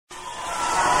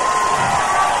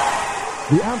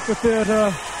The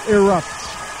amphitheater erupts.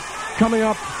 Coming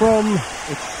up from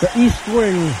the East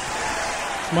Wing,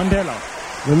 Mandela,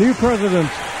 the new president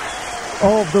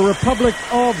of the Republic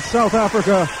of South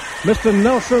Africa, Mr.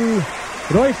 Nelson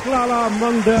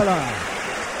Mandela.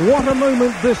 What a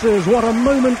moment this is. What a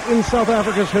moment in South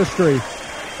Africa's history.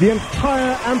 The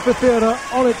entire amphitheater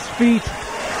on its feet,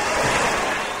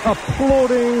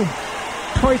 applauding,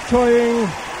 toi-toying,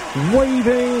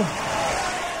 waving.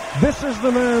 This is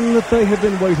the man that they have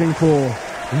been waiting for.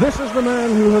 This is the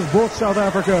man who has brought South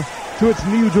Africa to its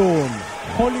new dawn.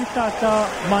 Holitata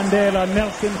Mandela,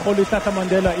 Nelson Holitata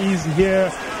Mandela is here,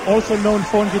 also known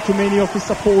fondly to many of his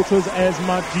supporters as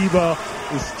Madiba.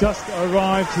 He's just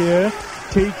arrived here,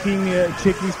 taking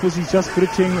his position, just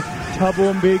greeting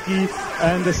Thabo Mbeki,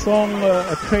 and the song,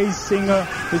 a praise singer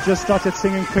who just started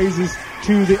singing praises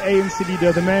to the ANC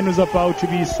leader, the man who's about to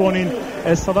be sworn in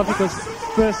as South Africa's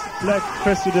first black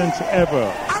president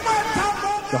ever.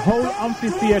 The whole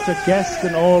amphitheater, guests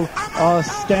and all, are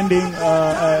standing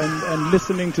and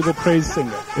listening to the praise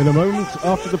singer. In a moment,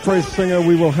 after the praise singer,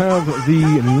 we will have the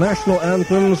national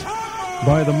anthems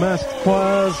by the massed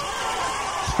choirs.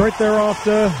 Straight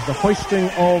thereafter, the hoisting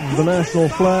of the national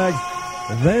flag.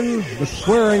 Then the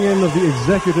swearing in of the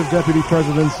executive deputy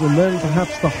presidents. And then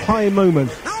perhaps the high moment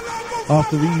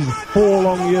after these 4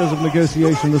 long years of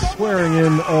negotiation, the swearing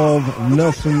in of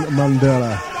Nelson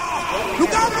Mandela.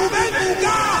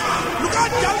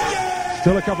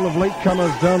 Still a couple of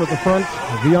latecomers down at the front,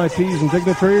 VIPs and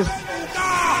dignitaries.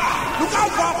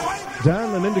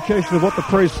 Dan, an indication of what the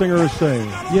praise singer is saying.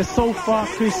 Yes, so far,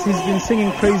 Chris, he's been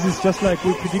singing praises just like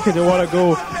we predicted a while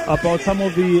ago about some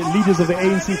of the leaders of the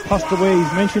ANC passed away.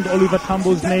 He's mentioned Oliver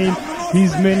Tambo's name.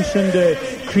 He's mentioned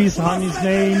Chris Hani's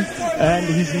name. And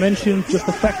he's mentioned just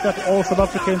the fact that all South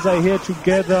Africans are here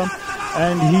together.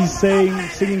 And he's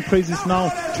singing praises now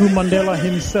to Mandela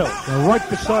himself. Now, right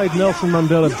beside Nelson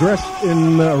Mandela, dressed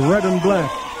in red and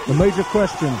black, the major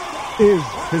question is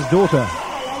his daughter.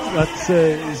 That's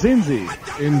Zinzi.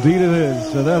 Indeed it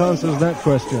is. So that answers that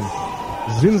question.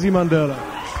 Zinzi Mandela,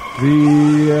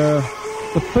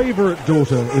 the favorite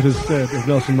daughter, it is said, of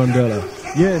Nelson Mandela.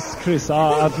 Yes, Chris,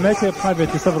 I've met her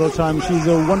privately several times. She's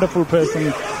a wonderful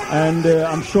person, and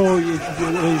I'm sure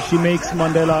she makes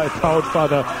Mandela a proud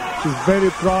father. She's very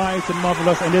bright and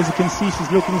marvelous, and as you can see,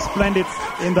 she's looking splendid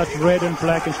in that red and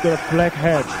black, and she's got a black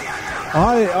hat.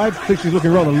 I think she's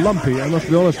looking rather lumpy, I must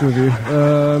be honest with you.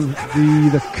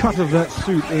 The cut of that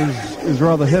suit is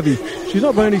rather heavy. She's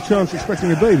not by any chance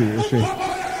expecting a baby, is she?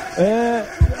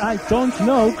 I don't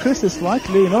know. Chris is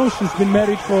likely, she's been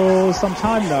married for some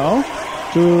time now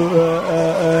to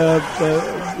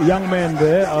a young man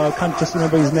there. I can't just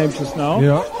remember his name just now.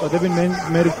 Yeah. But they've been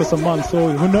married for some months,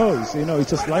 so who knows? It's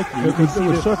just likely. It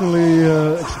would certainly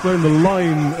explain the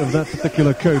line of that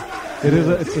particular coat.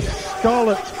 It's a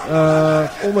scarlet,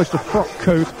 almost a frock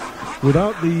coat,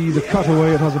 without the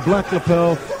cutaway. It has a black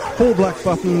lapel, 4 black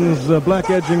buttons, black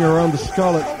edging around the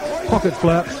scarlet pocket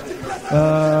flaps,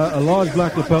 a large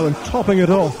black lapel, and topping it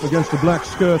off against a black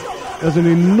skirt as an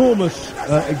enormous,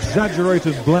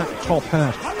 exaggerated black top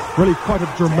hat. Really quite a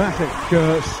dramatic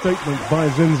statement by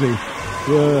Zinzi.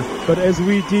 But as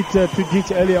we did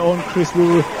predict earlier on, Chris,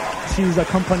 she's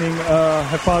accompanying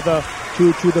her father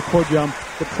to the podium.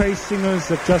 The praise singers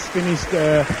have just finished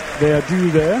their due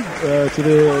there to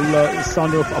the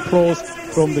sound of applause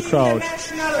from the crowd.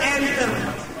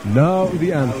 Now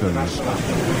the anthems.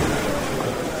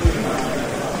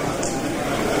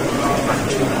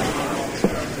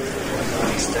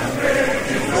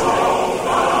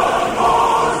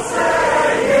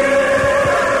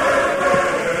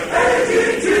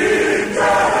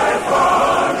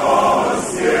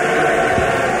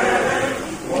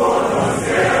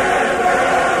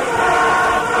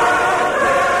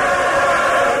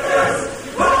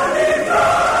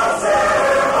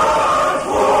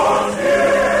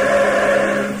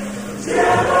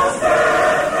 Yeah.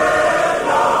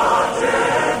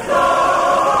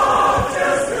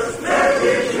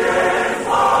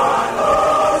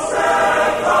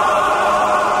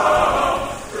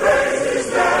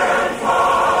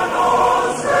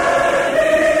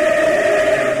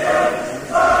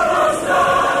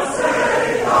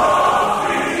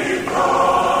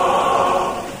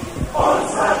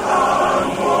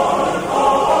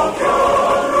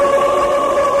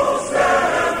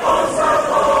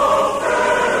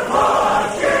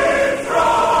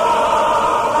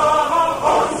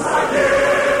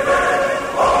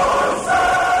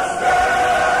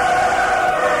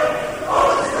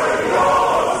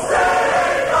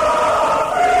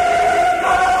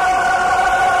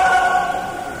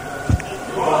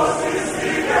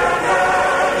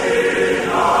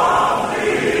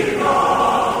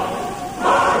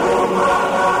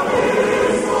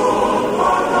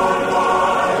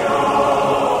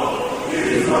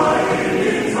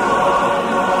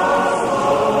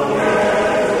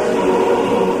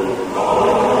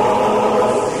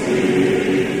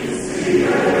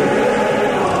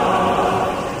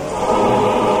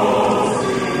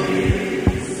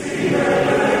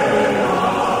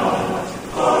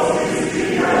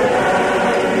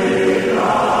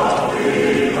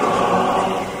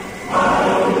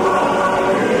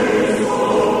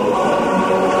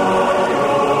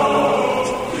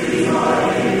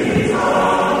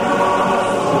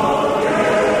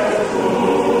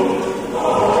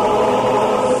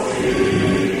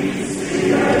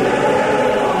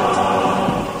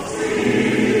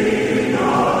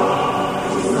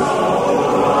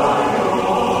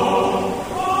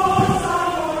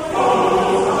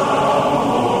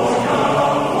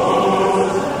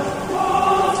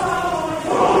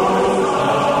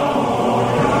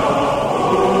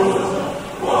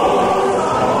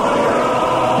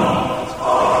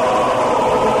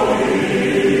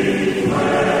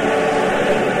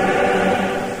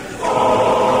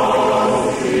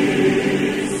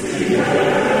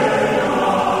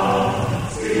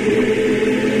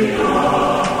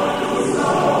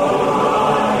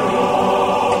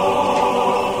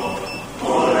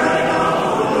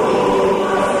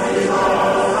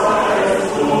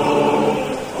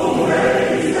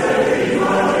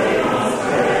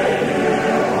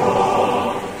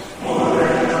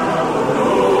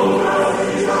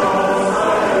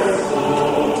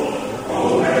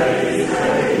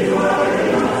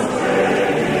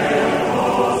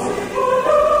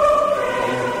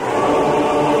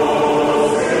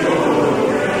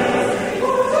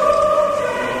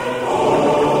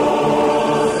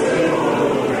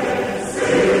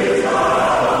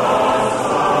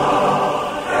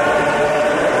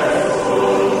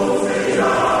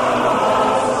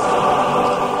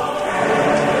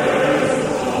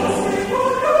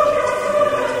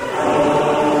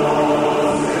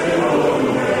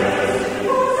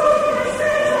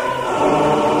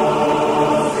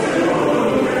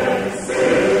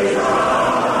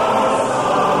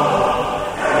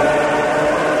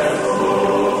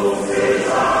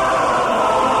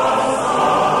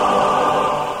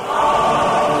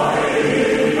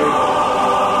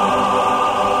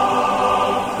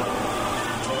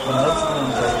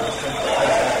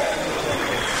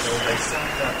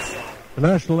 The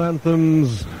national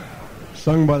anthems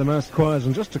sung by the massed choirs,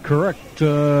 and just to correct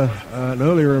an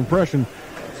earlier impression,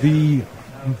 the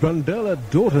Mandela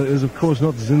daughter is of course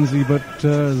not Zinzi but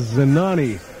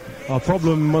Zenani. Our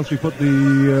problem once we put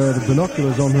the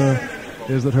binoculars on her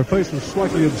is that her face was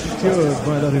slightly obscured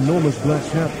by that enormous black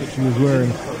hat that she was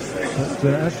wearing.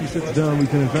 But as she sits down we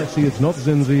can in fact see it's not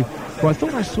Zinzi, who I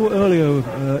thought I saw earlier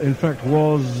in fact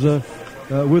was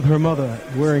with her mother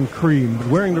wearing cream, but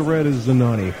wearing the red is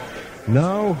Zenani.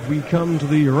 Now we come to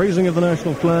the raising of the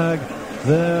national flag.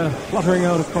 There, fluttering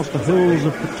out across the hills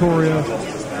of Pretoria,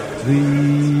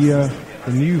 the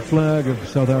new flag of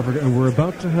South Africa, and we're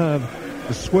about to have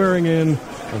the swearing in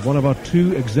of one of our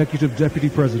two executive deputy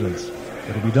presidents.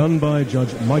 It'll be done by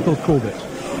Judge Michael Corbett,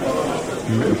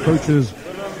 who approaches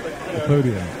the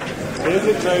podium.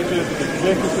 Designated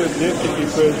executive deputy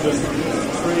president,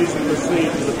 please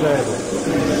proceed to the table.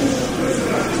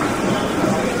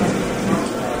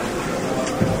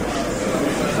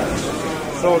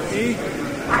 Sal u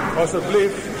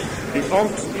asseblief die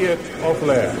ampteed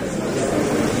aflê.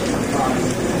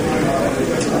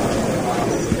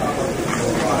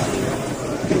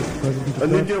 En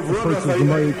die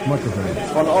teenwoordigheid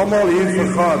van almal hier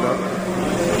vergader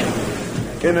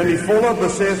en in die volle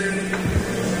besef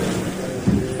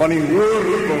van die hoë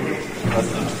roeping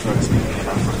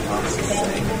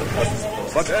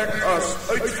wat ek as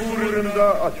uitvoerende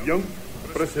adjunkt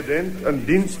president in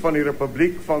diens van die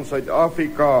Republiek van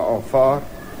Suid-Afrika aanvaar,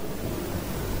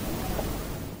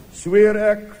 sweer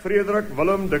ek Frederik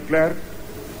Willem de Klerk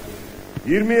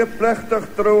hiermee plegtig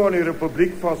trou aan die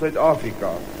Republiek van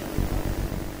Suid-Afrika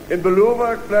en beloof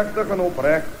ek plegtig en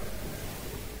opreg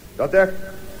dat ek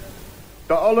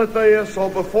te alle tye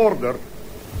sal bevorder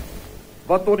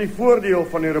wat tot die voordeel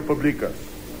van die Republiek is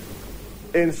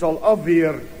en sal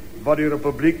afweer wat die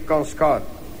Republiek kan skaad.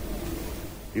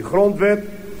 Die grondwet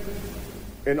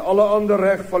en alle ander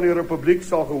reg van die Republiek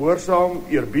sal gehoorsaam,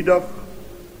 eerbiedig,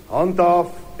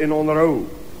 handhaaf en onderhou.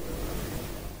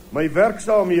 My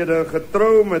werksaamhede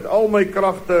getrou met al my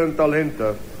kragte en talente,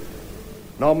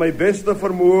 na my beste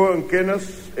vermoë en kennis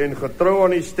en getrou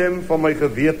aan die stem van my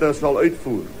gewete sal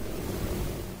uitvoer.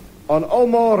 Aan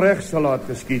almal reg sal laat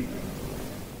geskied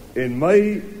en my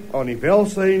aan die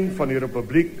welsyn van die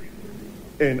Republiek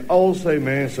en al sy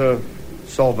mense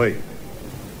sal wy.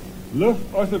 Lig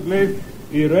asseblief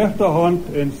u regterhand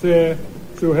en sê,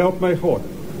 so help my God.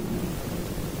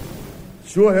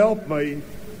 So help my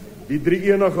die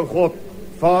drie-enige God,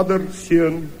 Vader,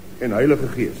 Seun en Heilige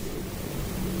Gees.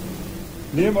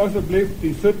 Neem asseblief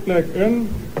die sitplek in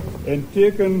en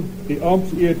teken die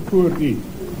ampteed voor u.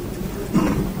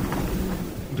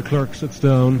 The clerk sits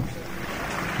down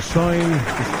to sign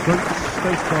the Great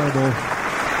State Bible.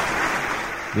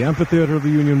 The amphitheater of the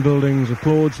Union Buildings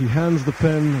applauds. He hands the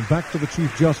pen back to the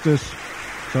Chief Justice,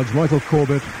 Judge Michael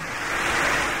Corbett,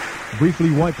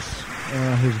 briefly wipes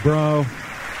his brow,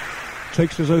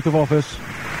 takes his oath of office,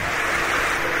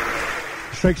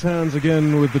 shakes hands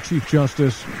again with the Chief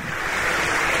Justice,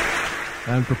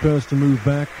 and prepares to move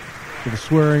back to the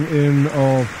swearing in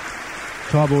of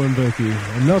Thabo Mbeki.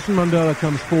 And Nelson Mandela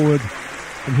comes forward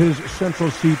from his central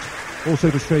seat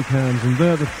also to shake hands. And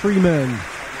there the three men,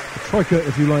 the troika,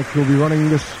 if you like, will be running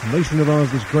this nation of ours,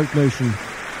 this great nation,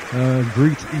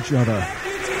 greet each other.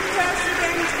 Deputy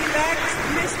President-elect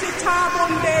Mr. Thabo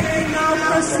Mbeki now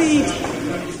proceed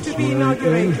to be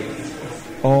inaugurated.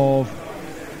 Of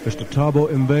Mr. Thabo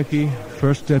Mbeki,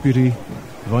 First Deputy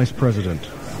Vice President.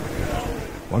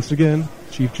 Once again,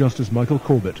 Chief Justice Michael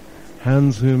Corbett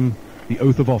hands him the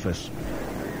oath of office.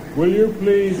 Will you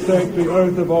please take the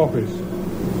oath of office?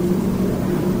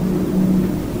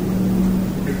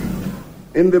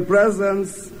 In the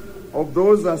presence of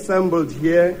those assembled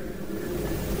here,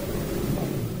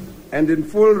 and in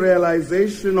full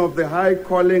realization of the high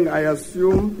calling I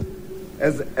assume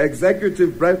as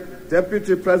Executive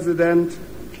Deputy President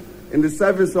in the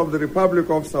service of the Republic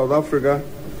of South Africa,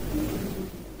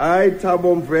 I,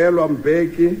 Thabo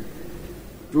Mbeki,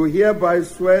 do hereby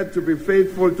swear to be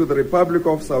faithful to the Republic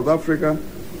of South Africa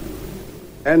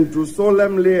and do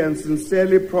solemnly and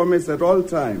sincerely promise at all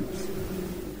times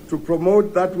to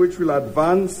promote that which will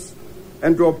advance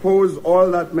and to oppose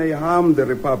all that may harm the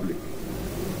Republic,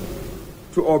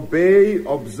 to obey,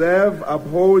 observe,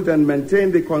 uphold, and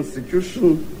maintain the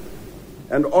Constitution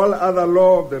and all other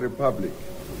law of the Republic,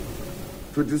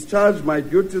 to discharge my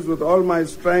duties with all my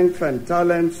strength and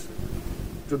talents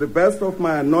to the best of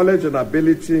my knowledge and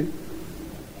ability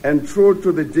and true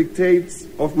to the dictates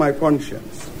of my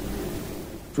conscience,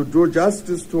 to do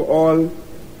justice to all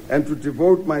and to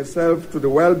devote myself to the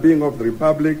well-being of the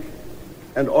Republic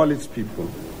and all its people.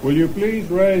 Will you please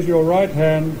raise your right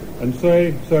hand and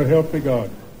say, "So help me God"?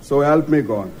 So help me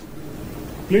God.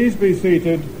 Please be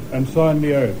seated and sign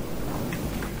the oath.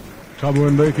 Thabo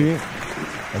Mbeki,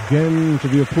 again to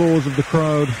the applause of the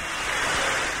crowd,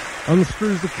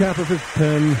 unscrews the cap of his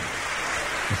pen,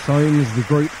 signs the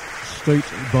great state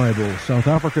Bible. South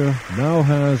Africa now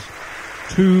has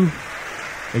 2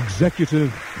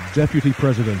 executive deputy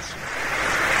presidents.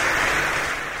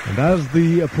 And as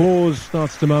the applause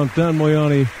starts to mount, Dan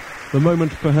Moyane, the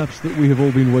moment perhaps that we have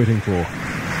all been waiting for.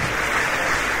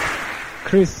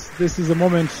 Chris, this is a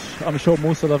moment I'm sure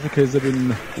most South Africans have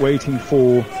been waiting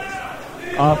for.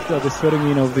 After the swearing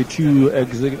in of the 2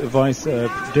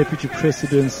 deputy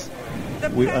presidents,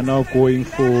 we are now going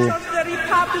for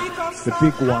the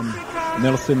big one,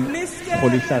 Nelson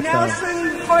Mandela.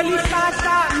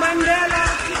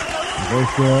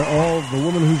 Voice there of the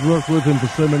woman who's worked with him for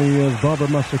so many years, Barbara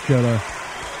Masekela.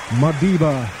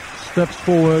 Madiba steps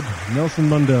forward. Nelson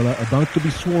Mandela about to be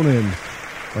sworn in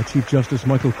by Chief Justice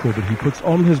Michael Corbett. He puts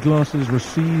on his glasses,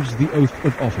 receives the oath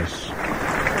of office.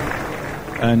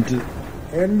 And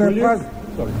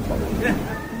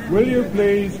will you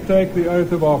please take the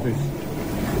oath of office?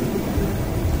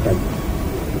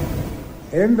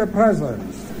 In the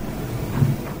presence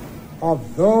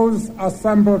of those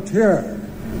assembled here,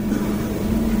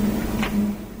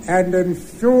 and in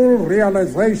full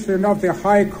realization of the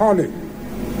high calling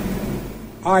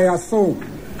I assume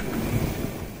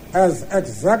as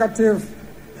Executive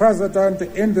President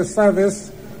in the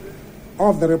service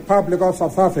of the Republic of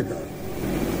South Africa,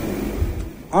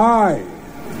 I,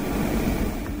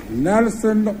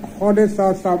 Nelson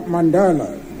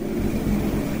Mandela,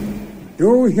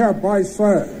 do hereby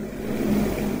swear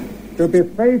to be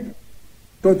faithful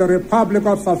to the Republic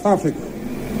of South Africa,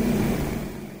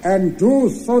 and do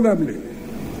solemnly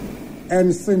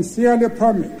and sincerely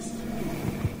promise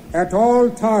at all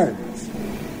times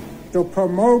to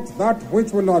promote that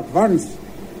which will advance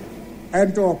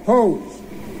and to oppose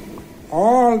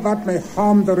all that may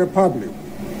harm the Republic,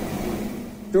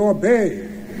 to obey,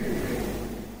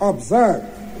 observe,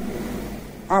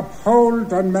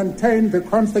 uphold and maintain the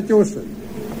Constitution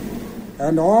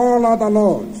and all other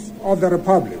laws of the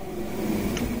Republic,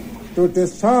 to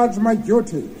discharge my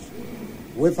duties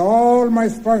with all my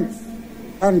strength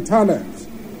and talents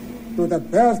to the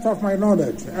best of my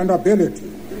knowledge and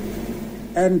ability,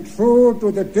 and true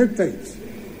to the dictates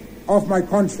of my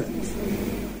conscience,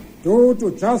 do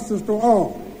to justice to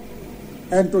all,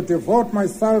 and to devote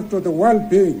myself to the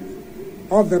well-being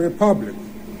of the Republic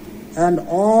and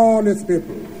all its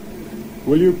people.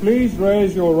 Will you please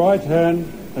raise your right hand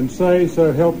and say,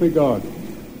 "So help me God"?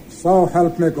 So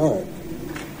help me God.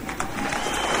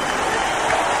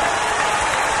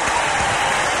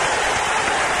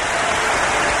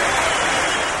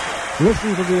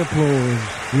 Listen to the applause.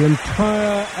 The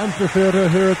entire amphitheater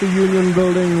here at the Union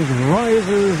Buildings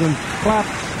rises and claps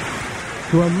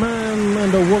to a man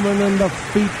and a woman, and the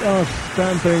feet are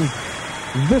stamping.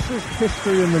 This is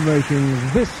history in the making.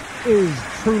 This is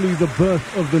truly the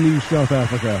birth of the new South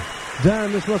Africa.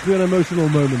 Dan, this must be an emotional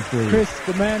moment for you. Chris,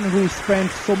 the man who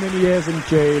spent so many years in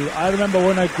jail. I remember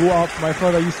when I grew up, my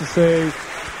father used to say,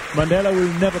 Mandela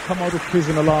will never come out of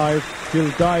prison alive. He'll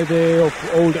die there of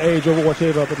old age or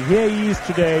whatever. But here he is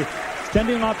today,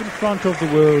 standing up in front of the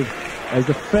world as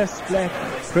the first black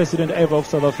president ever of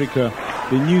South Africa,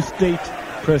 the new state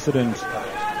president.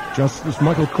 Justice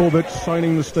Michael Corbett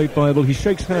signing the state Bible. He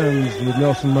shakes hands with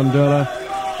Nelson Mandela.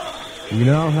 We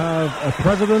now have a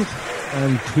president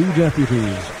and 2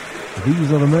 deputies.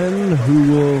 These are the men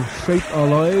who will shape our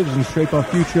lives and shape our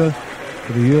future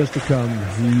for the years to come.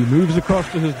 He moves across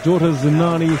to his daughter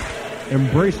Zinani,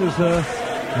 embraces her,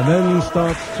 and then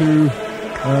starts to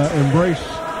embrace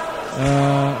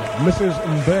Mrs.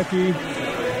 Mbeki.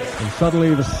 And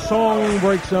suddenly the song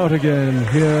breaks out again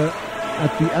here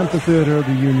at the amphitheater of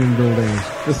the Union Buildings.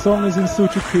 The song is in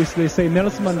Sotho, Chris. They say,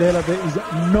 Nelson Mandela, there is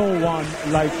no one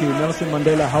like you. Nelson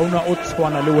Mandela, hauna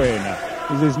otshwana le wena.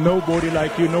 There's nobody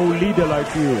like you, no leader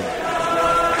like you.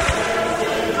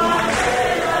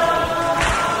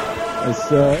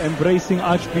 It's embracing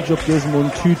Archbishop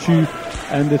Desmond Tutu,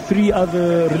 and the 3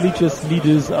 other religious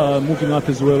leaders are moving up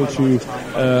as well to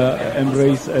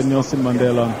embrace Nelson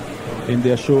Mandela in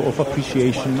their show of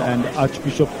appreciation. And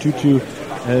Archbishop Tutu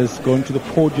has gone to the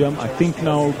podium. I think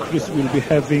now Chris will be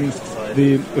having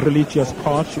the religious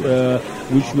part,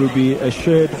 which will be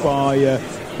shared by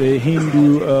the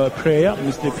Hindu prayer,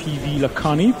 Mr. P.V.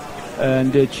 Lakhani,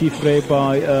 and Chief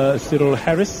Rabbi Cyril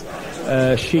Harris,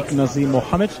 Sheikh Nazim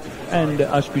Mohammed, and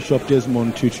Archbishop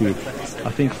Desmond Tutu. I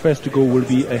think first to go will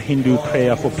be a Hindu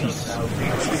prayer for peace.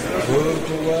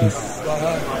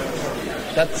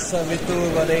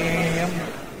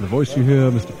 The voice you hear,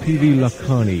 Mr. P.V.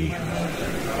 Lakhani.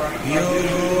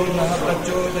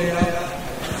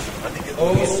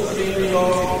 O Supreme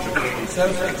Lord,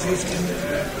 self-existent,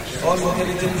 all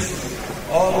intelligence,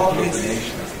 all bliss,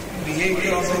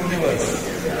 Creator of the universe,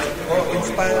 O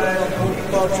inspirer of good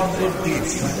thoughts and good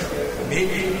deeds,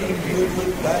 making me beautiful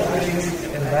thy grace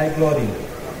and thy glory.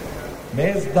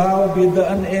 Mayst thou be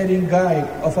the unerring guide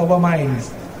of our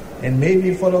minds, and may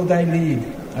we follow thy lead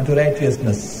unto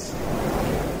righteousness.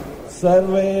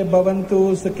 Sarve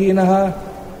bhavantu sakinaha,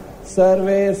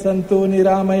 sarve santu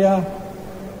niramaya,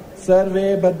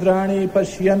 Sarve Badrani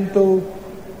Pashyantu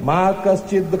Ma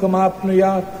Kaschid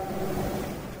Dukhamapnuyat.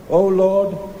 O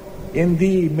Lord, in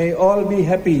Thee may all be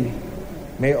happy,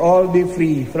 may all be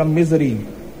free from misery,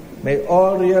 may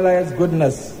all realize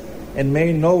goodness, and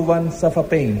may no one suffer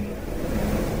pain.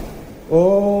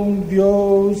 Om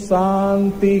Dyo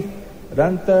Santi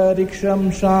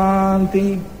Rantariksham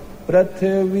Shanti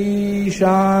Prithvi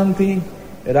Shanti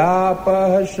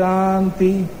Rapah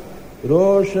Shanti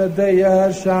Roshadayah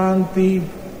Shanti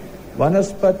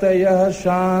Vanaspatayah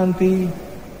Shanti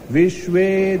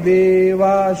Vishwe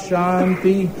Deva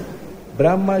Shanti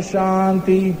Brahma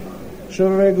Shanti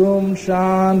Shuragum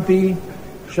Shanti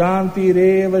Shanti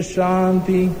Reva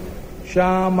Shanti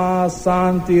Shama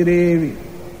Santi Revi.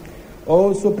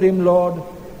 O Supreme Lord,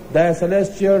 Thy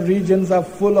celestial regions are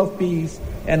full of peace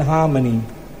and harmony.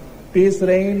 Peace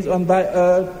reigns on Thy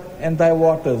earth and Thy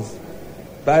waters.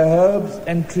 Thy herbs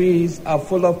and trees are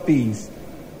full of peace.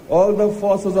 All the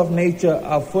forces of nature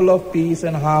are full of peace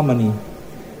and harmony.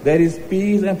 There is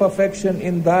peace and perfection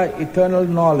in Thy eternal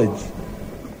knowledge.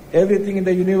 Everything in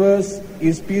the universe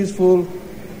is peaceful,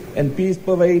 and peace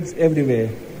pervades everywhere.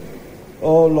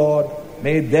 O Lord,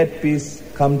 may that peace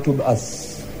come to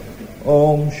us.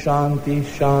 Om Shanti,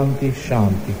 Shanti,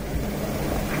 Shanti.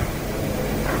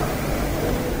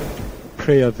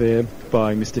 Prayer there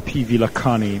by Mr. P.V.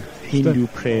 Lakhani. Hindu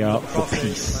prayer for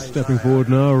peace. Stepping forward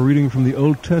now, reading from the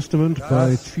Old Testament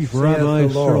by Chief Rabbi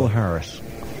Cyril Harris.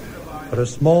 For a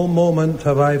small moment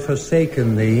have I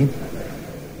forsaken thee,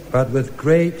 but with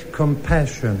great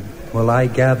compassion will I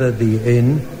gather thee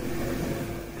in.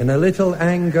 In a little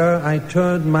anger I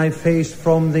turned my face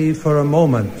from thee for a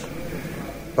moment,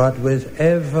 but with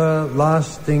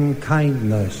everlasting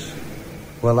kindness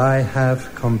will I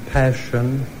have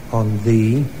compassion on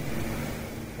thee.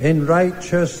 In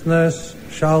righteousness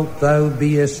shalt thou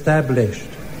be established.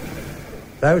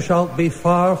 Thou shalt be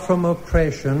far from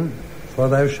oppression, for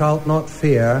thou shalt not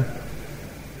fear,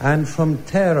 and from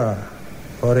terror,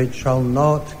 for it shall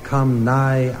not come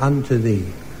nigh unto thee.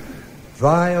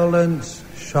 Violence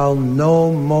shall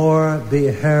no more be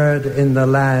heard in the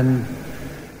land,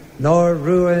 nor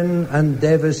ruin and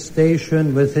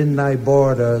devastation within thy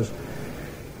borders,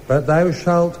 but thou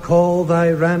shalt call thy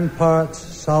ramparts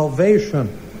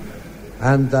salvation,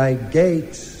 and thy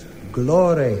gates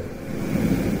glory.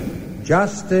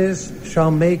 Justice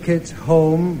shall make its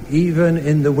home even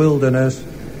in the wilderness,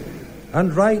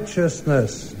 and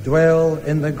righteousness dwell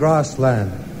in the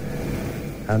grassland.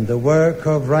 And the work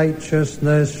of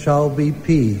righteousness shall be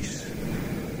peace,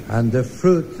 and the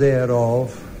fruit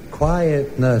thereof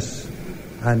quietness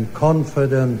and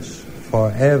confidence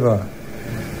forever.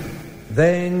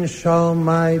 Then shall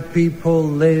my people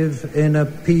live in a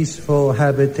peaceful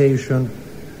habitation,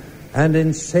 and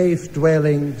in safe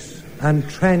dwellings and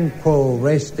tranquil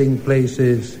resting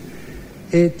places.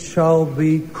 It shall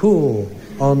be cool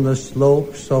on the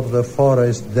slopes of the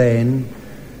forest then,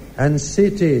 and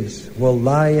cities will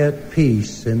lie at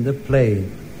peace in the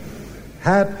plain.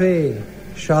 Happy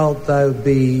shalt thou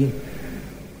be,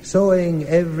 sowing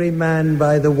every man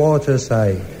by the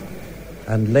waterside,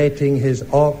 and letting his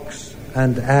ox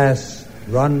and ass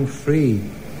run free.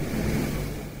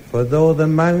 For though the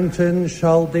mountains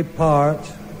shall depart,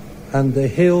 and the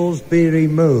hills be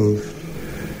removed,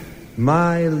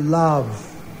 my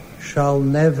love shall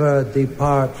never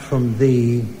depart from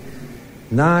thee,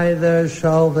 neither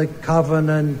shall the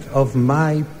covenant of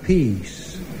my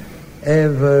peace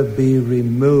ever be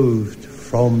removed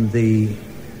from thee.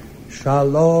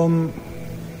 Shalom,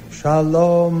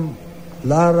 shalom,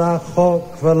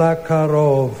 larachok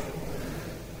v'lakarov,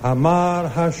 Amar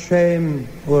Hashem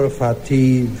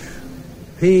urfativ.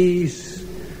 Peace,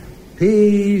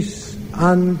 peace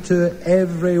unto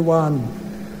everyone,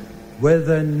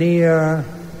 whether near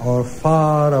or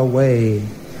far away.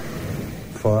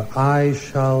 For I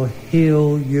shall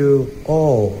heal you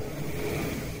all,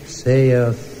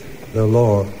 saith the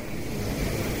Lord.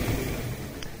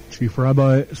 Chief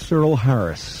Rabbi Cyril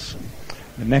Harris.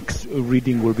 The next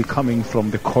reading will be coming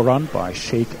from the Quran by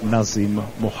Sheikh Nazim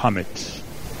Muhammad.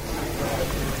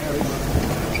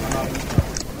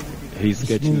 He's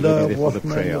getting ready for the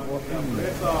prayer.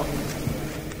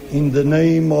 In the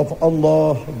name of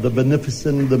Allah, the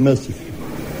Beneficent, the Merciful.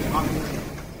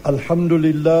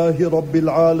 Alhamdulillahi Rabbil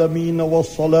Alameen wa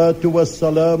salatu wa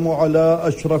salamu ala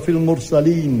ashrafil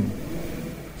mursaleen.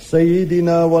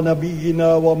 Sayyidina wa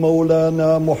nabiyyina wa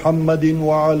maulana Muhammadin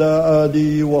wa ala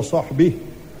alihi wa sahbihi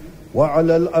wa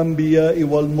ala al-anbiya'i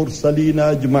wal mursaleen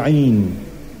ajma'een.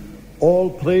 All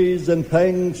praise and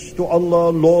thanks to Allah,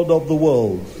 Lord of the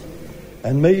worlds.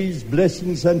 And may His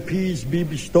blessings and peace be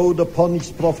bestowed upon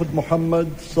His Prophet Muhammad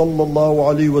sallallahu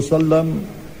alaihi wasallam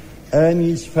and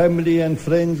his family and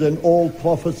friends and all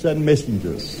prophets and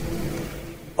messengers.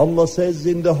 Allah says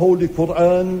in the Holy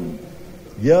Quran,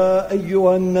 Ya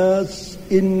ayyuhan nas,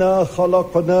 inna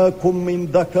khalaqnakum min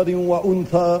dhakarin wa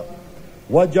untha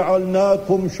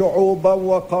waja'alnakum shu'uban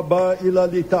wa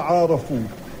qabaila lita'arafu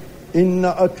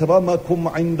inna akramakum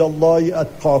 'inda Allahi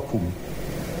atqakum.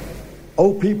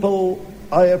 O people,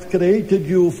 I have created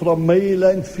you from male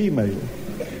and female,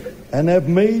 and have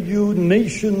made you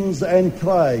nations and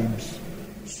tribes,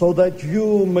 so that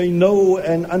you may know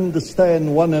and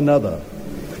understand one another.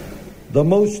 The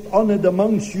most honored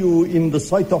amongst you in the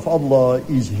sight of Allah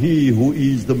is he who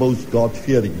is the most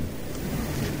God-fearing.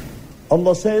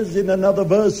 Allah says in another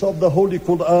verse of the Holy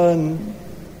Quran,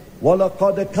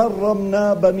 وَلَقَدْ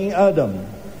كَرَّمْنَا بَنِي آدَمَ,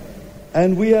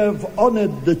 and we have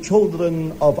honored the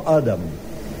children of Adam.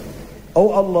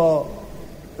 O Allah,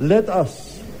 let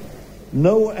us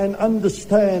know and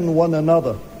understand one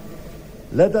another.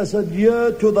 Let us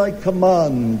adhere to Thy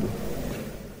command.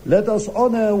 Let us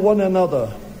honor one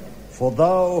another, for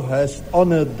Thou hast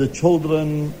honored the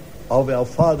children of our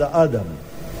father Adam.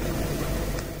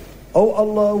 O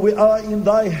Allah, we are in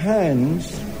Thy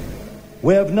hands.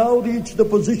 We have now reached the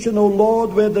position, O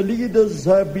Lord, where the leaders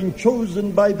have been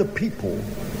chosen by the people.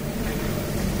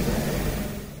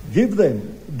 Give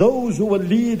them, those who will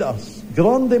lead us,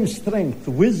 grant them strength,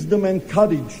 wisdom and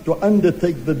courage to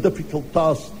undertake the difficult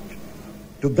task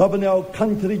to govern our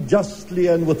country justly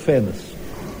and with fairness.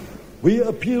 We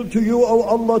appeal to you, O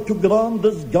Allah, to grant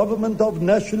this government of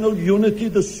national unity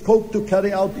the scope to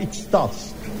carry out its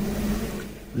task.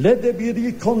 Let there be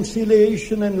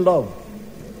reconciliation and love.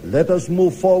 Let us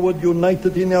move forward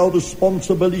united in our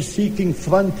responsibility, seeking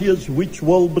frontiers which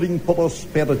will bring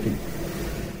prosperity.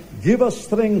 Give us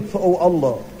strength, O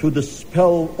Allah, to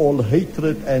dispel all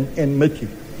hatred and enmity.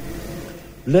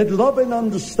 Let love and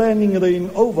understanding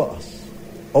reign over us.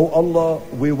 O Allah,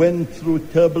 we went through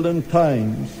turbulent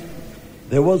times.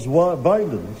 There was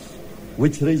violence,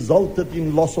 which resulted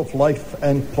in loss of life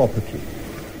and property.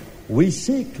 We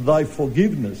seek Thy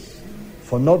forgiveness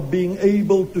for not being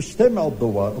able to stem out the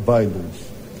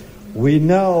violence. We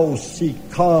now seek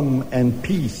calm and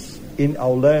peace in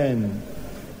our land.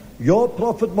 Your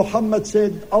Prophet Muhammad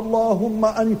said,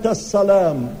 Allahumma anta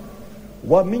salam,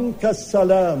 wa minka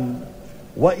salam,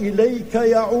 wa ilayka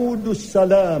ya'udu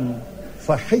salam,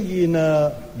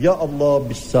 fahayyina ya Allah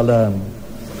bis salam.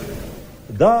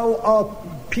 Thou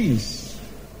art peace,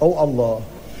 O Allah,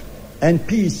 and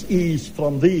peace is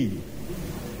from Thee,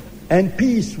 and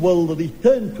peace will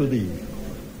return to Thee.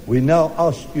 We now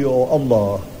ask you, O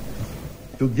Allah,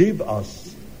 to give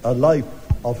us a life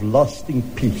of lasting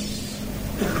peace.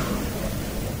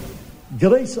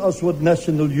 Grace us with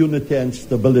national unity and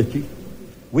stability.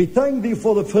 We thank Thee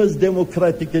for the first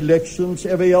democratic elections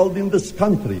ever held in this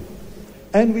country.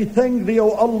 And we thank Thee,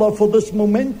 O Allah, for this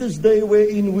momentous day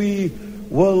wherein we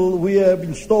have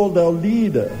installed our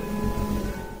leader,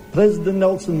 President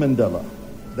Nelson Mandela,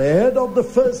 the head of the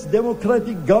first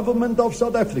democratic government of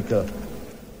South Africa.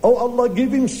 O Allah,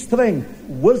 give him strength,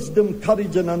 wisdom,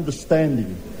 courage and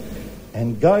understanding,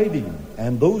 and guide him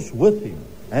and those with him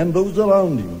and those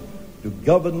around him to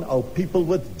govern our people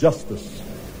with justice.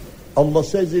 Allah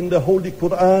says in the Holy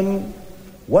Quran,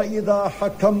 وَإِذَا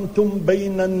حَكَمْتُمْ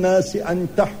بَيْنَ النَّاسِ أَن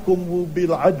تَحْكُمُوا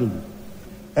بِالْعَدْلِ,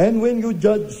 and when you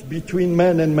judge between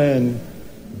man and man,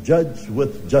 judge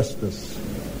with justice.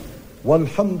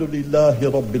 Walhamdulillahi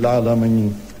Rabbil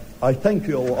Alameen. I thank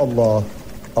you, O Allah.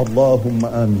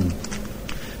 Allahumma ameen.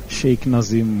 Sheikh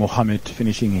Nazim Mohammed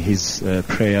finishing his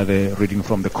prayer there, reading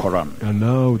from the Quran. And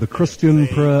now the Christian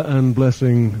prayer and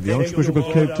blessing, the Archbishop of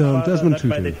Cape Town, Desmond Tutu.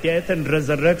 By the death and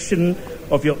resurrection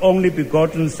of your only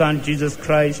begotten Son, Jesus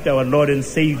Christ, our Lord and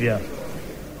Savior,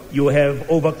 you have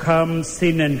overcome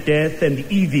sin and death and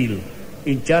evil,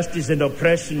 injustice and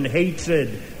oppression, hatred,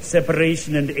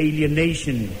 separation and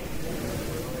alienation.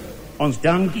 Ons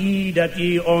dank U dat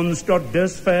U ons tot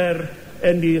dusver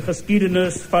in die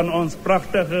geskiedenis van ons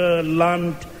prachtige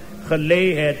land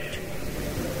gelei het.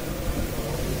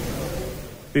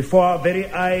 Before our very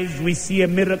eyes we see a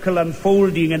miracle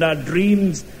unfolding and our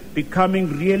dreams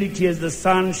becoming reality as the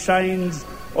sun shines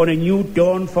on a new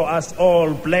dawn for us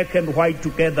all, black and white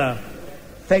together.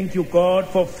 Thank you, God,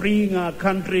 for freeing our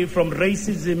country from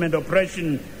racism and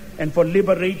oppression and for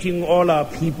liberating all our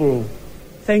people.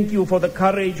 Thank you for the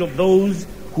courage of those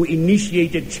who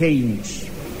initiated change.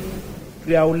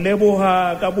 Re a o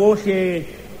leboga ka bohle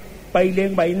ba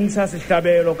ileng ba intsha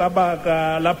sehlabelo ka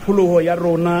baka la pholoho ya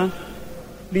rona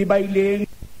le ba ileng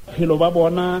phelo ba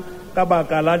bona ka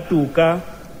baka la tuka.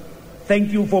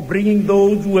 Thank you for bringing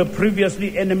those who were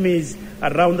previously enemies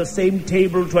around the same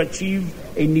table to achieve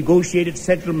a negotiated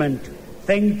settlement.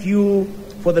 Thank you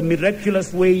for the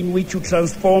miraculous way in which you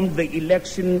transformed the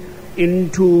election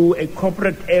into a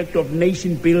corporate act of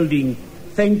nation building.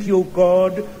 Thank you,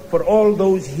 God, for all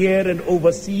those here and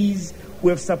overseas who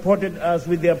have supported us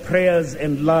with their prayers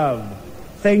and love.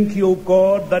 Thank you,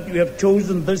 God, that you have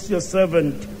chosen this your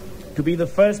servant to be the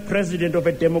first president of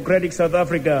a democratic South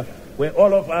Africa where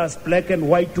all of us, black and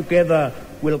white together,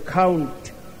 will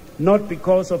count, not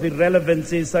because of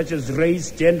irrelevancies such as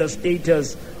race, gender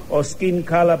status, or skin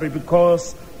color, but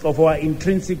because of our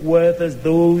intrinsic worth as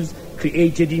those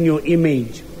created in your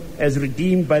image, as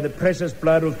redeemed by the precious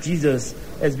blood of Jesus,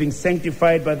 as being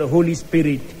sanctified by the Holy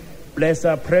Spirit. Bless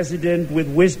our president with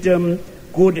wisdom,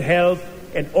 good health,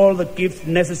 and all the gifts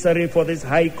necessary for this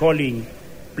high calling.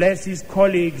 Bless his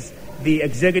colleagues, the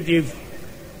executive,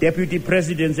 deputy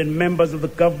presidents, and members of the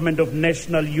government of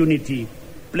national unity.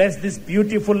 Bless this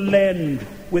beautiful land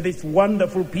with its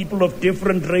wonderful people of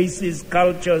different races,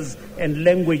 cultures, and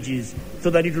languages, so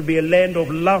that it will be a land of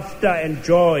laughter and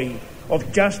joy,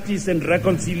 of justice and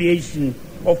reconciliation,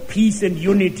 of peace and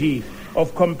unity,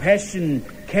 of compassion,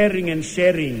 caring and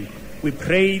sharing. We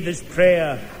pray this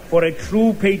prayer for a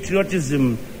true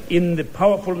patriotism in the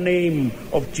powerful name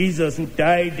of Jesus, who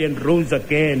died and rose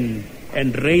again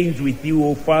and reigns with you,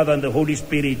 O Father, and the Holy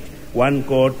Spirit, one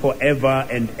God, forever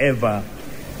and ever.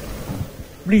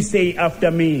 Please say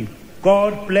after me,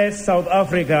 God bless South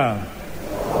Africa.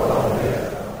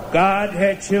 Guard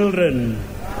her children.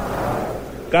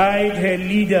 Guide her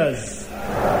leaders.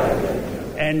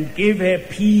 And give her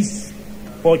peace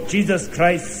for Jesus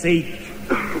Christ's sake.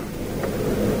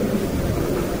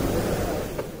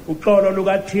 Uxolo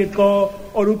lukaThixo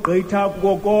olugqitha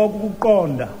kuko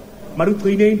ukuqonda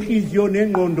marugcine inhliziyo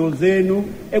nengqondo zenu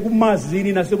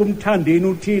ekumazini nasekumthandeni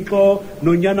uThixo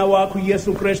nonyana wakho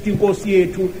uYesu Kristu inkosi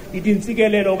yethu. Ithi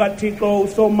intsikelelo kaThixo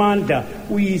usomandla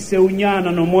uyise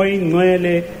unyana nomoya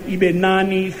ingcwele ibe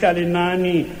nani ihlale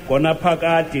nani khona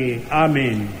phakade.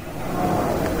 Amen.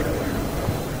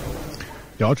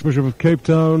 The Archbishop of Cape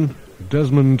Town,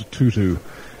 Desmond Tutu.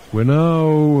 We're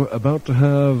now about to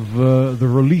have the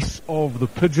release of the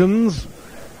pigeons,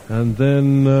 and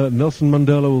then Nelson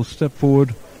Mandela will step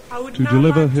forward to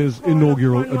deliver his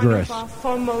inaugural address.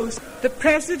 Foremost, the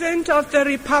President of the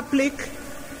Republic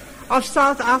of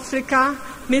South Africa,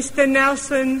 Mr.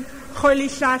 Nelson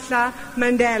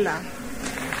Mandela.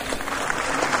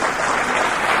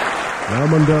 Now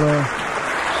Mandela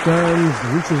stands,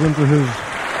 reaches into his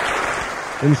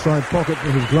inside pocket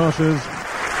for his glasses.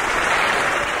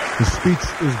 The speech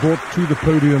is brought to the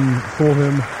podium for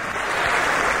him.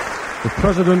 The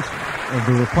President of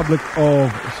the Republic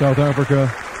of South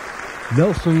Africa,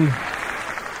 Nelson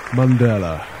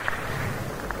Mandela.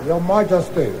 Your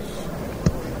Majesties,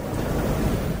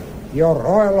 Your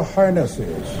Royal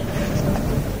Highnesses,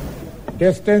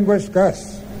 distinguished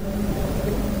guests,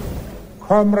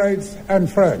 comrades and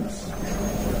friends,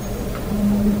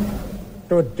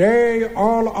 today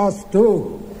all us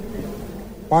do,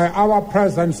 by our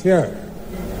presence here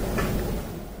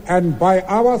and by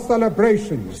our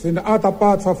celebrations in other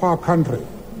parts of our country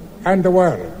and the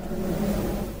world,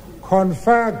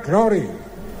 confer glory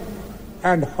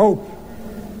and hope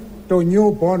to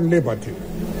newborn liberty.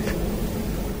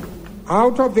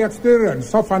 Out of the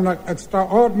experience of an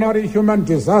extraordinary human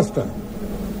disaster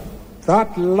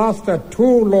that lasted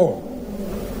too long,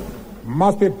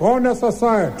 must be born a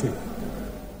society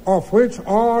of which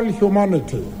all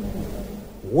humanity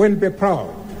will be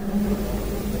proud.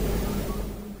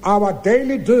 Our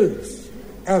daily deeds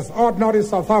as ordinary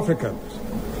South Africans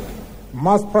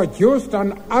must produce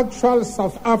an actual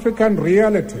South African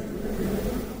reality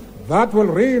that will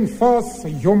reinforce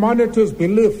humanity's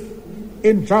belief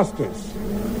in justice,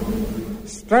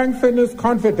 strengthen its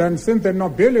confidence in the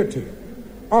nobility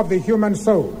of the human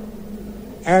soul,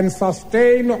 and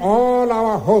sustain all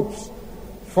our hopes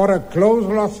for a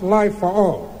glorious life for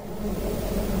all.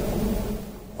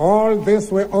 All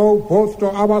this we owe both to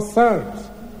ourselves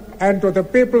and to the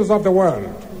peoples of the world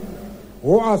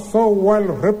who are so well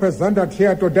represented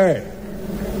here today.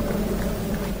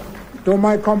 To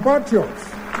my compatriots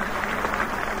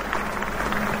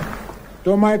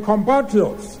To my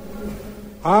compatriots,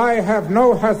 I have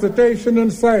no hesitation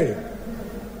in saying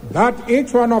that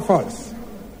each one of us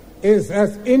is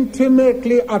as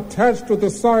intimately attached to the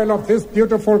soil of this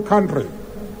beautiful country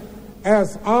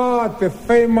as are the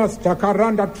famous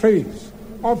jacaranda trees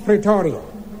of Pretoria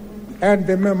and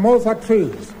the mimosa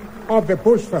trees of the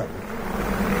bushveld.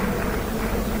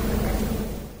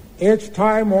 Each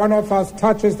time one of us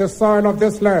touches the soil of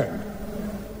this land,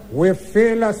 we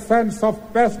feel a sense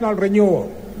of personal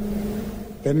renewal.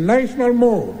 The national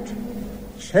mood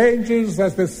changes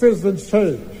as the seasons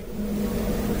change.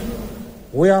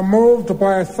 We are moved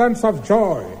by a sense of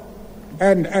joy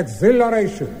and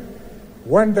exhilaration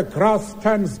when the grass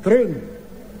turns green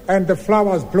and the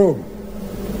flowers bloom.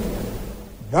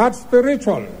 That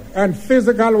spiritual and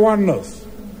physical oneness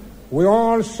we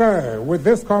all share with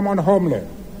this common homeland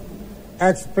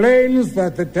explains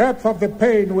that the depth of the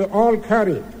pain we all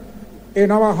carried in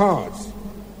our hearts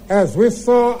as we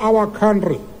saw our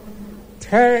country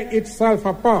tear itself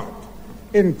apart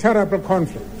in terrible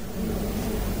conflict.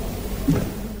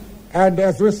 And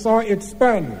as we saw it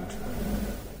spent,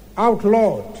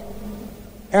 outlawed,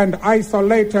 and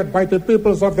isolated by the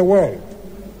peoples of the world,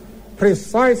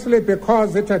 precisely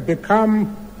because it had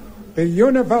become the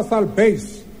universal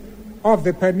base of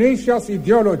the pernicious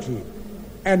ideology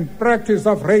and practice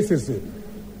of racism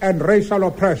and racial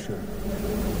oppression.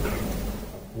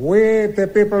 We, the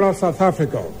people of South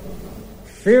Africa,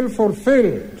 feel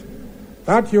fulfilled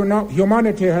that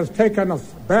humanity has taken us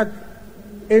back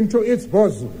into its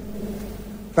bosom,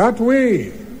 that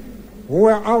we, who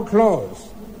were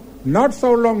outlaws not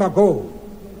so long ago,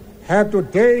 have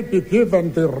today been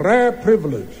given the rare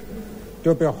privilege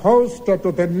to be host to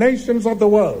the nations of the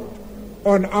world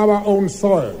on our own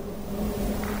soil.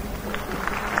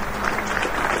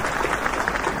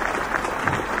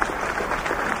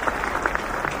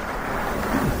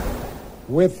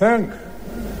 We thank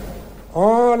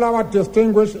all our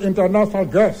distinguished international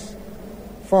guests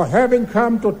for having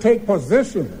come to take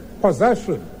possession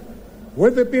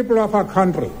with the people of our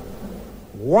country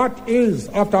what is,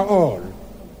 after all,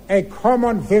 a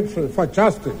common victory for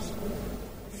justice,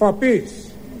 for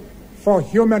peace, for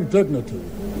human dignity.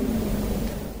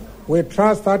 We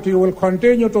trust that you will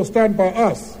continue to stand by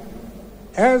us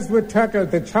as we tackle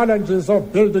the challenges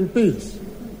of building peace,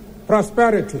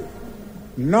 prosperity,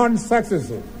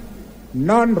 non-sexism,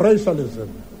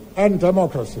 non-racialism, and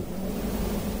democracy.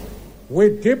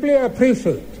 We deeply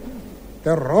appreciate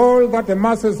the role that the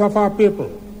masses of our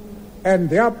people and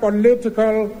their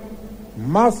political,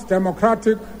 mass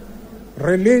democratic,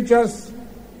 religious,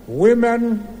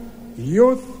 women,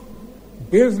 youth,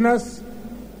 business,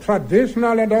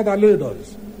 traditional and other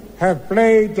leaders have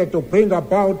played to bring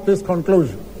about this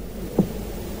conclusion.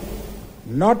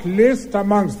 Not least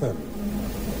amongst them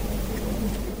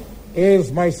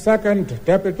is my second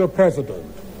Deputy President,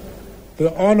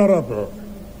 the Honorable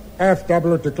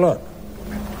F.W. de Klerk.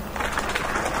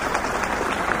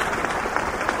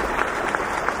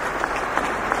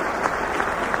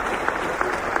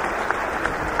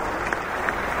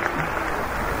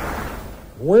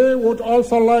 We would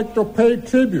also like to pay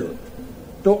tribute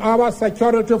to our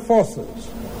security forces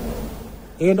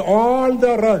in all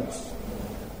their ranks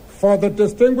for the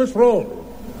distinguished role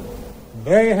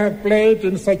they have played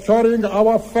in securing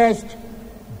our first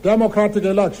democratic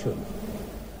election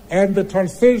and the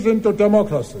transition to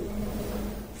democracy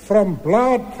from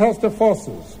bloodthirsty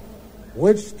forces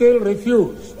which still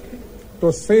refuse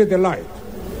to see the light.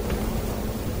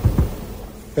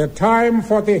 The time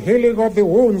for the healing of the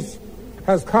wounds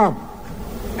has come.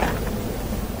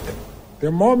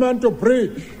 The moment to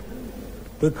bridge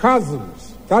the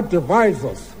chasms that divide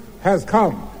us has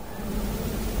come.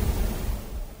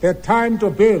 The time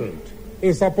to build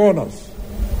is upon us.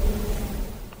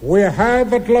 We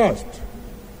have at last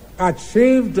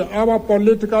achieved our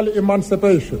political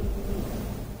emancipation.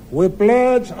 We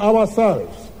pledge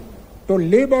ourselves to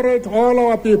liberate all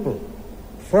our people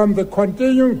from the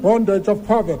continuing bondage of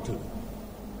poverty,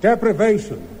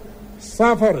 deprivation,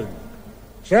 suffering,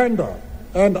 gender,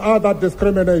 and other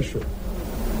discrimination.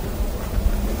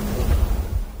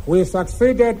 We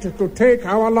succeeded to take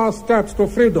our last steps to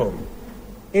freedom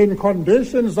in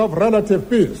conditions of relative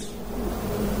peace.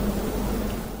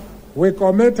 We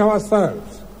commit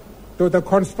ourselves to the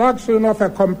construction of a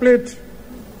complete,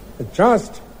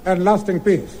 just, and lasting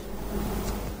peace.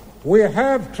 We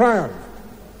have triumphed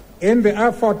in the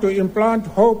effort to implant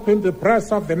hope in the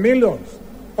breasts of the millions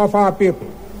of our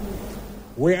people.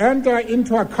 We enter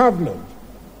into a covenant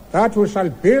that we shall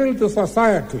build a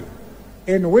society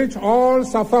in which all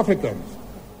South Africans,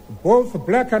 both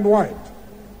black and white,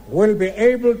 will be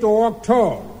able to walk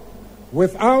tall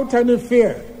without any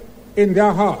fear in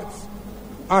their hearts,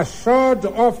 assured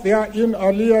of their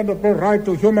inalienable right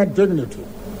to human dignity,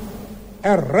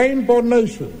 a rainbow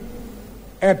nation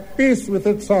at peace with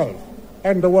itself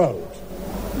and the world.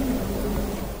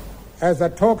 As a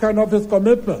token of his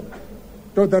commitment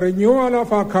to the renewal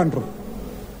of our country,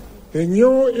 the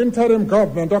new interim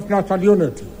government of national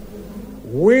unity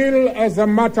will, as a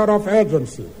matter of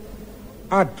urgency,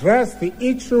 address the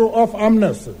issue of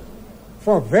amnesty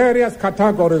for various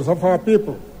categories of our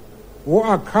people who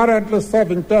are currently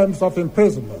serving terms of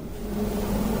imprisonment.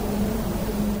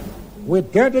 We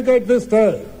dedicate this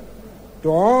day to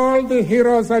all the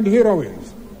heroes and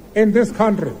heroines in this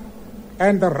country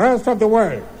and the rest of the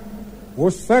world who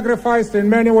sacrificed in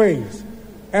many ways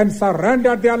and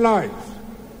surrendered their lives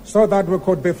so that we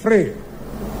could be free.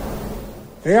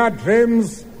 Their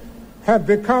dreams have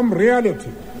become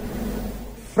reality.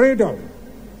 Freedom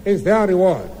is their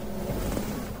reward.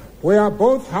 We are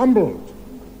both humbled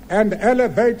and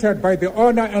elevated by the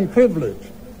honor and privilege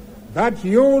that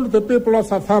you, the people of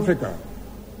South Africa,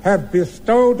 have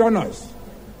bestowed on us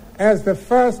as the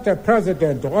first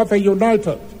president of a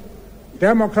united,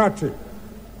 democratic,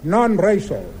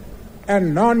 non-racial,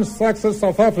 and non-sexist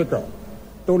South Africa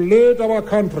to lead our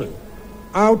country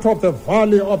out of the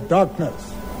valley of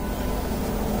darkness.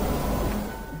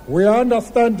 We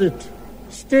understand it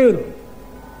still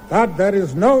that there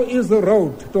is no easy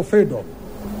road to freedom.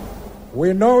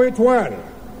 We know it well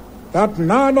that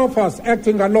none of us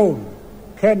acting alone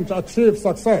can achieve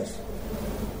success.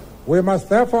 We must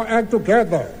therefore act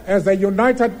together as a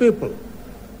united people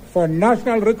for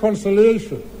national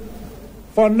reconciliation,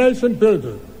 for nation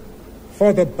building,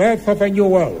 for the birth of a new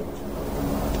world.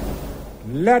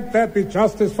 Let there be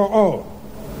justice for all.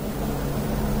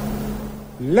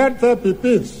 Let there be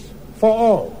peace for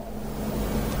all.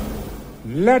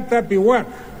 Let there be work,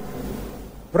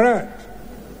 bread,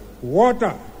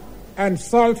 water, and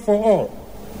salt for all.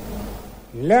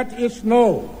 Let each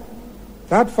know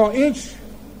that for each,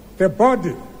 the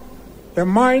body, the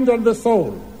mind, and the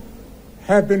soul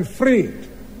have been freed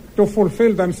to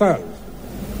fulfill themselves.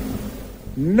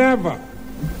 Never,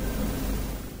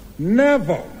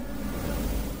 never,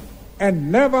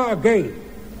 and never again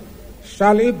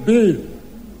shall it be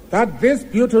that this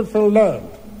beautiful land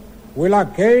will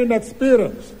again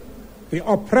experience the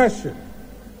oppression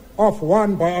of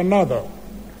one by another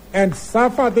and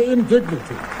suffer the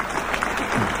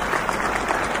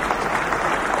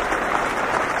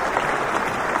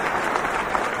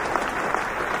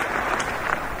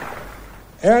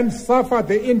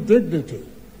indignity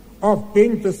of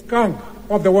being the skunk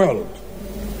of the world.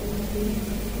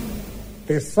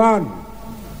 The sun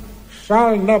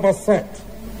shall never set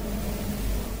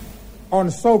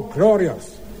on so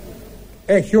glorious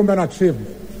a human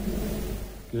achievement.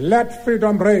 Let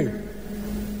freedom reign.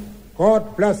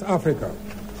 God bless Africa.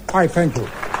 I thank you.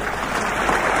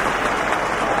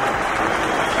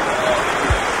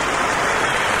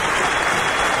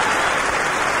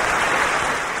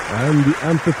 And the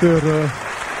amphitheater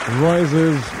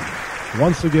rises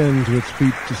once again to its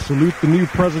feet to salute the new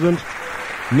president,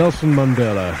 Nelson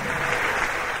Mandela.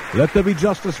 Let there be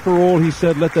justice for all, he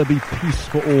said. Let there be peace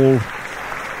for all.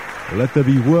 Let there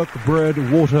be work,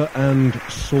 bread, water, and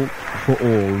salt for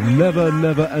all. Never,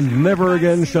 never, and never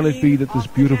again shall it be that this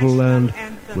beautiful land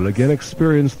will again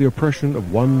experience the oppression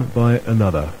of one by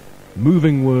another.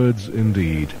 Moving words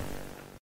indeed.